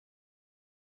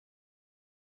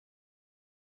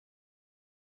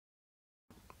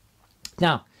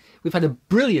Now, we've had a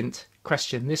brilliant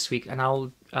question this week, and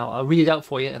I'll read it out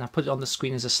for you, and I'll put it on the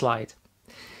screen as a slide.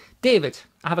 David,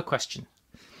 I have a question.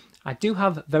 I do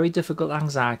have very difficult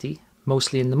anxiety,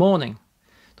 mostly in the morning.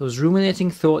 Those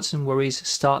ruminating thoughts and worries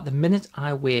start the minute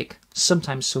I wake,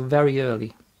 sometimes so very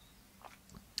early.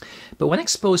 But when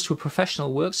exposed to a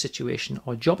professional work situation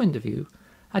or job interview,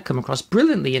 I come across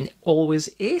brilliantly and always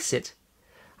ace it.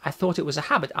 I thought it was a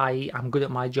habit, i.e. I'm good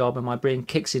at my job and my brain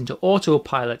kicks into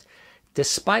autopilot,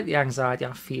 despite the anxiety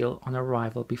I feel on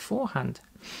arrival beforehand.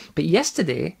 But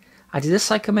yesterday, I did a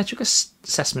psychometric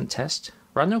assessment test,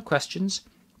 random questions,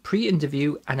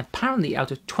 pre-interview, and apparently out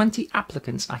of 20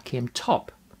 applicants, I came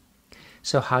top.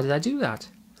 So how did I do that?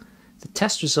 The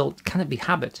test result cannot be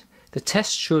habit. The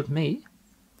test showed me,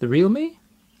 the real me.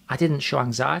 I didn't show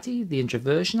anxiety, the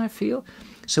introversion I feel.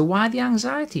 So why the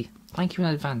anxiety? Thank you in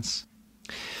advance.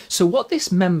 So what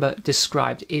this member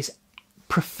described is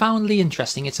profoundly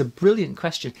interesting. It's a brilliant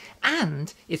question.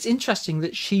 And it's interesting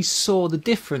that she saw the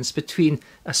difference between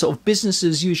a sort of business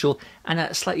as usual and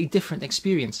a slightly different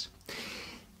experience.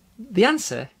 The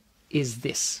answer is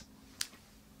this.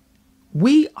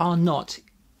 We are not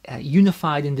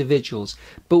unified individuals,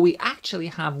 but we actually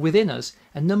have within us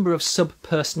a number of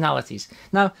sub-personalities.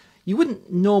 Now, you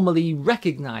wouldn't normally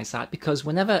recognize that because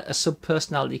whenever a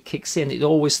sub-personality kicks in, it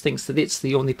always thinks that it's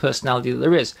the only personality that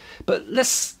there is. But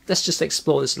let's just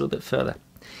explore this a little bit further.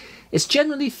 It's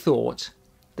generally thought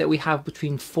that we have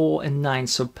between 4 and 9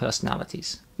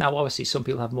 sub-personalities. Now, obviously, some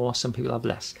people have more, some people have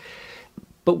less.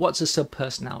 But what's a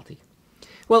sub-personality?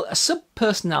 Well, a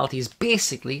sub-personality is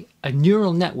basically a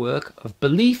neural network of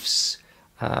beliefs,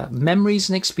 memories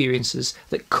and experiences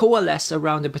that coalesce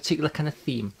around a particular kind of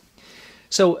theme.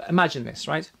 So imagine this,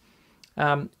 right?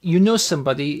 You know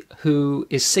somebody who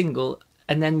is single,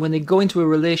 and then when they go into a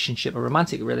relationship, a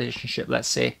romantic relationship, let's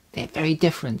say, they're very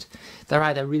different. They're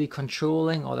either really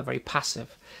controlling or they're very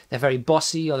passive. They're very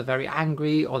bossy or they're very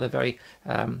angry or they're very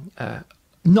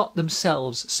not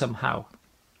themselves somehow.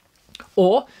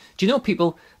 Or, do you know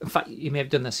people, in fact, you may have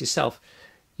done this yourself,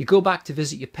 you go back to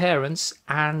visit your parents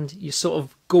and you sort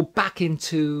of go back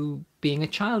into being a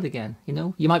child again, you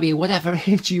know? You might be whatever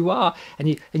age you are,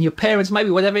 and your parents might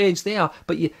be whatever age they are,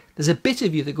 but there's a bit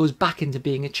of you that goes back into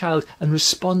being a child and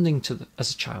responding to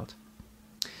as a child.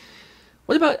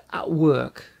 What about at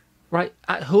work, right?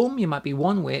 At home, you might be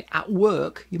one way. At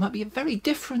work, you might be a very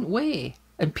different way.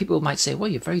 And people might say, well,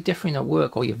 you're very different at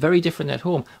work, or you're very different at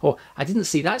home, or I didn't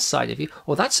see that side of you,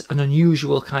 or that's an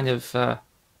unusual kind of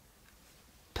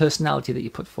personality that you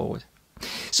put forward.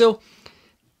 So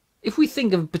if we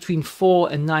think of between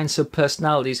 4 and 9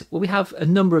 sub-personalities, well, we have a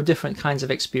number of different kinds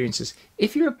of experiences.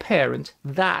 If you're a parent,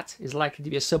 that is likely to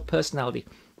be a sub-personality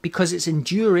because it's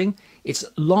enduring, it's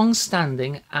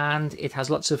long-standing, and it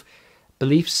has lots of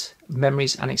beliefs,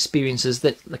 memories, and experiences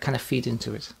that kind of feed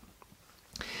into it.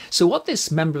 So what this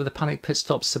member of the Panic Pit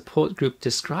Stop support group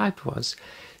described was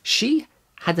she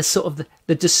had a sort of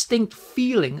the distinct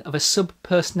feeling of a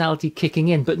sub-personality kicking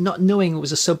in, but not knowing it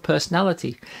was a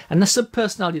sub-personality. And the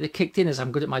sub-personality that kicked in is,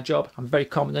 I'm good at my job, I'm very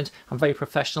competent, I'm very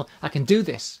professional, I can do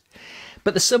this.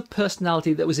 But the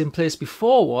sub-personality that was in place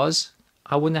before was,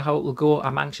 I wonder how it will go,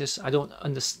 I'm anxious, I don't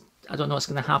know what's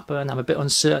going to happen, I'm a bit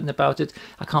uncertain about it,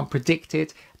 I can't predict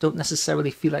it, I don't necessarily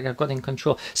feel like I've got it in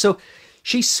control. So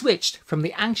she switched from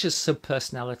the anxious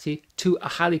sub-personality to a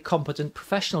highly competent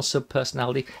professional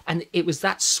sub-personality, and it was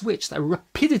that switch, that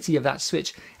rapidity of that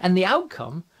switch, and the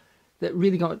outcome that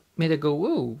really made her go,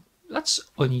 whoa, that's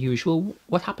unusual.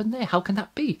 What happened there? How can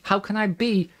that be? How can I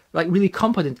be like really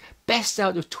competent, best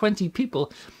out of 20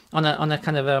 people on a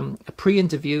kind of a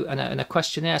pre-interview and a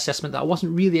questionnaire assessment that I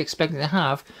wasn't really expecting to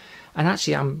have, and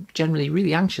actually I'm generally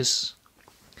really anxious.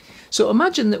 So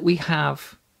imagine that we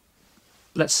have,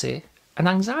 let's say, an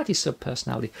anxiety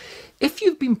sub-personality. If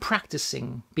you've been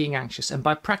practicing being anxious, and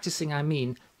by practicing I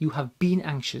mean you have been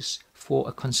anxious for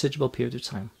a considerable period of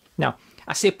time. Now,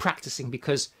 I say practicing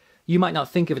because you might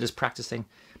not think of it as practicing,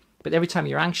 but every time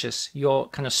you're anxious, you're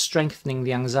kind of strengthening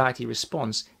the anxiety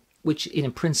response, which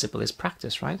in principle is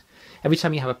practice, right? Every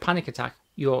time you have a panic attack,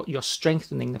 you're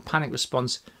strengthening the panic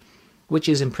response, which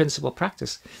is in principle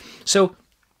practice. So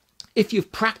if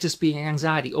you've practiced being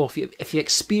anxiety, or if you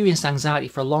experienced anxiety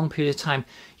for a long period of time,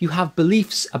 you have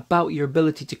beliefs about your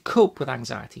ability to cope with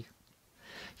anxiety.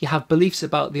 You have beliefs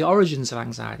about the origins of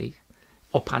anxiety,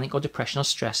 or panic, or depression, or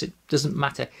stress. It doesn't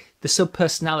matter. The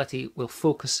subpersonality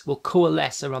will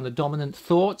coalesce around the dominant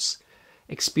thoughts,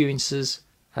 experiences,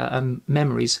 and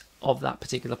memories of that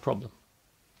particular problem.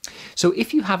 So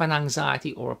if you have an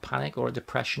anxiety or a panic or a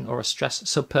depression or a stress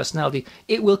subpersonality,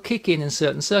 it will kick in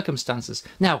certain circumstances.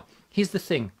 Now, here's the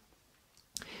thing.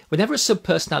 Whenever a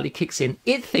subpersonality kicks in,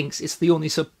 it thinks it's the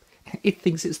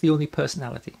only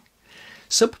personality.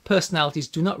 Subpersonalities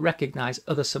do not recognize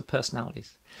other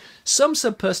subpersonalities. Some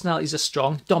subpersonalities are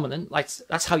strong, dominant, like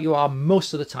that's how you are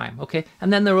most of the time, okay?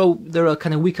 And then there are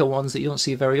kind of weaker ones that you don't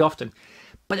see very often.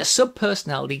 But a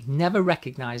subpersonality never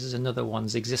recognizes another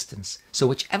one's existence. So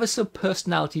whichever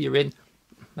subpersonality you're in,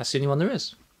 that's the only one there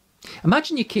is.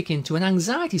 Imagine you kick into an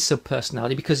anxiety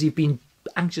subpersonality because you've been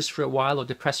anxious for a while or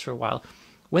depressed for a while.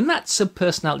 When that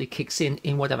subpersonality kicks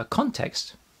in whatever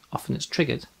context, often it's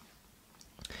triggered,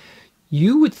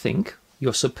 you would think,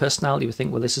 your subpersonality would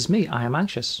think, well, this is me, I am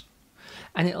anxious.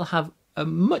 And it'll have a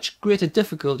much greater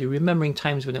difficulty remembering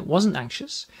times when it wasn't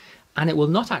anxious, and it will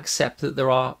not accept that there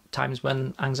are times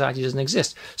when anxiety doesn't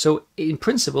exist. So in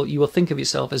principle, you will think of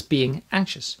yourself as being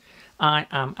anxious. I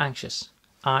am anxious.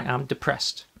 I am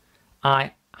depressed.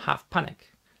 I have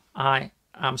panic. I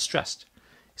am stressed.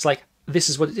 It's like, this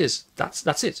is what it is.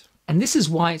 That's it. And this is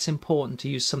why it's important to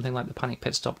use something like the Panic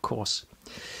Pit Stop course.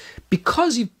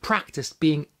 Because you've practiced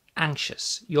being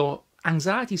anxious, your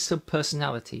anxiety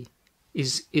subpersonality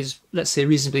is let's say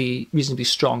reasonably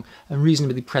strong and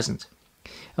reasonably present.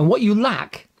 And what you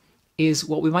lack is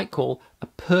what we might call a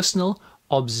personal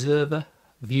observer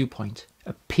viewpoint,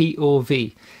 a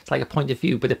POV. It's like a point of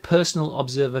view, but a personal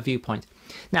observer viewpoint.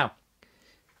 Now,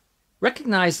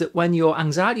 recognize that when your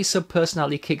anxiety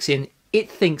subpersonality kicks in, it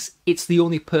thinks it's the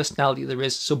only personality there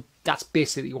is. So that's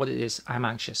basically what it is. I'm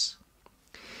anxious.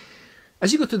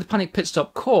 As you go through the Panic Pit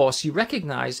Stop course, you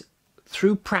recognize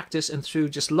through practice and through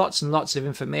just lots and lots of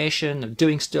information, of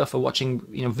doing stuff or watching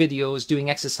videos, doing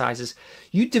exercises,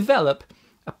 you develop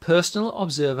a personal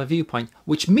observer viewpoint,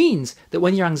 which means that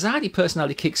when your anxiety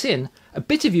personality kicks in, a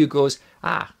bit of you goes,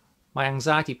 ah, my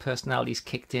anxiety personality's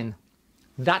kicked in.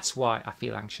 That's why I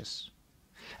feel anxious.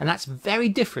 And that's very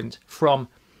different from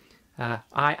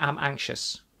I am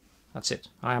anxious. That's it.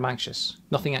 I am anxious.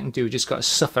 Nothing I can do. Just got to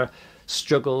suffer,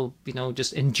 struggle,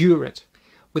 just endure it.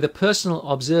 With a personal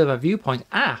observer viewpoint,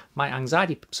 my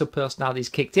anxiety subpersonality's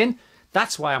kicked in.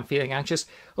 That's why I'm feeling anxious.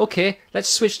 Okay, let's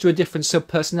switch to a different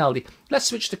subpersonality. Let's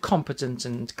switch to competent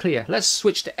and clear. Let's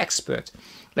switch to expert.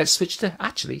 Let's switch to,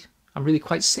 actually, I'm really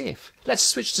quite safe. Let's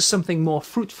switch to something more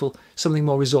fruitful, something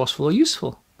more resourceful or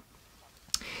useful.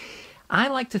 I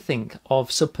like to think of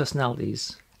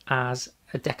subpersonalities as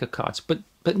a deck of cards, but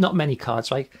not many cards,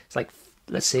 right? It's like,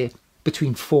 let's say,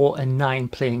 between 4 and 9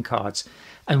 playing cards.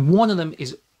 And one of them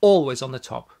is always on the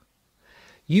top.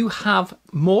 You have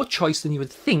more choice than you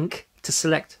would think to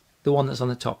select the one that's on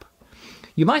the top.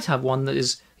 You might have one that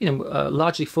is,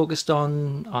 largely focused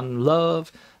on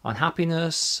love, on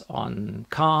happiness, on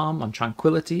calm, on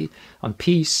tranquility, on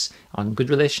peace, on good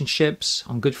relationships,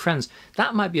 on good friends.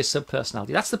 That might be a subpersonality.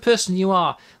 That's the person you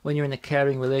are when you're in a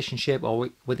caring relationship or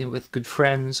with good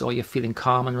friends, or you're feeling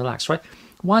calm and relaxed, right?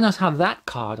 Why not have that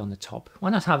card on the top?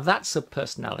 Why not have that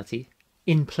subpersonality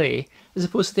in play as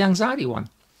opposed to the anxiety one?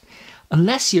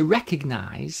 Unless you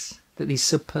recognize that these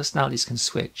subpersonalities can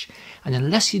switch, and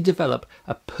unless you develop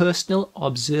a personal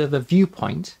observer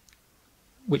viewpoint,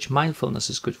 which mindfulness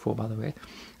is good for, by the way,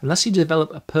 unless you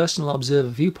develop a personal observer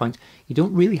viewpoint, you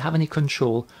don't really have any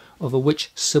control over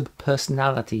which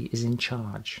subpersonality is in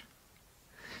charge.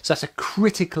 So that's a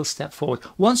critical step forward.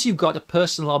 Once you've got a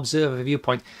personal observer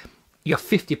viewpoint, you're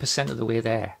 50% of the way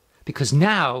there, because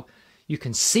now you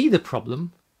can see the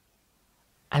problem.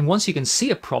 And once you can see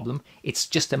a problem, it's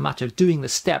just a matter of doing the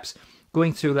steps,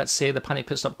 going through, let's say, the Panic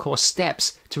Pit Stop course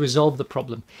steps to resolve the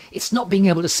problem. It's not being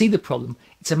able to see the problem.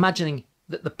 It's imagining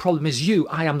that the problem is you.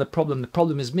 I am the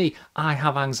problem is me. I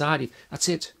have anxiety. That's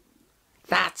it.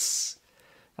 That's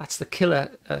the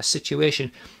killer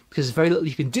situation, because there's very little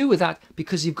you can do with that,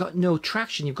 because you've got no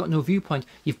traction, you've got no viewpoint,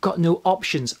 you've got no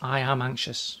options. I am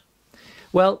anxious.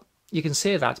 Well, you can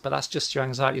say that, but that's just your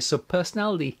anxiety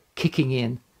subpersonality kicking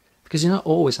in, because you're not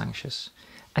always anxious,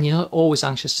 and you're not always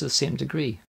anxious to the same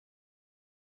degree.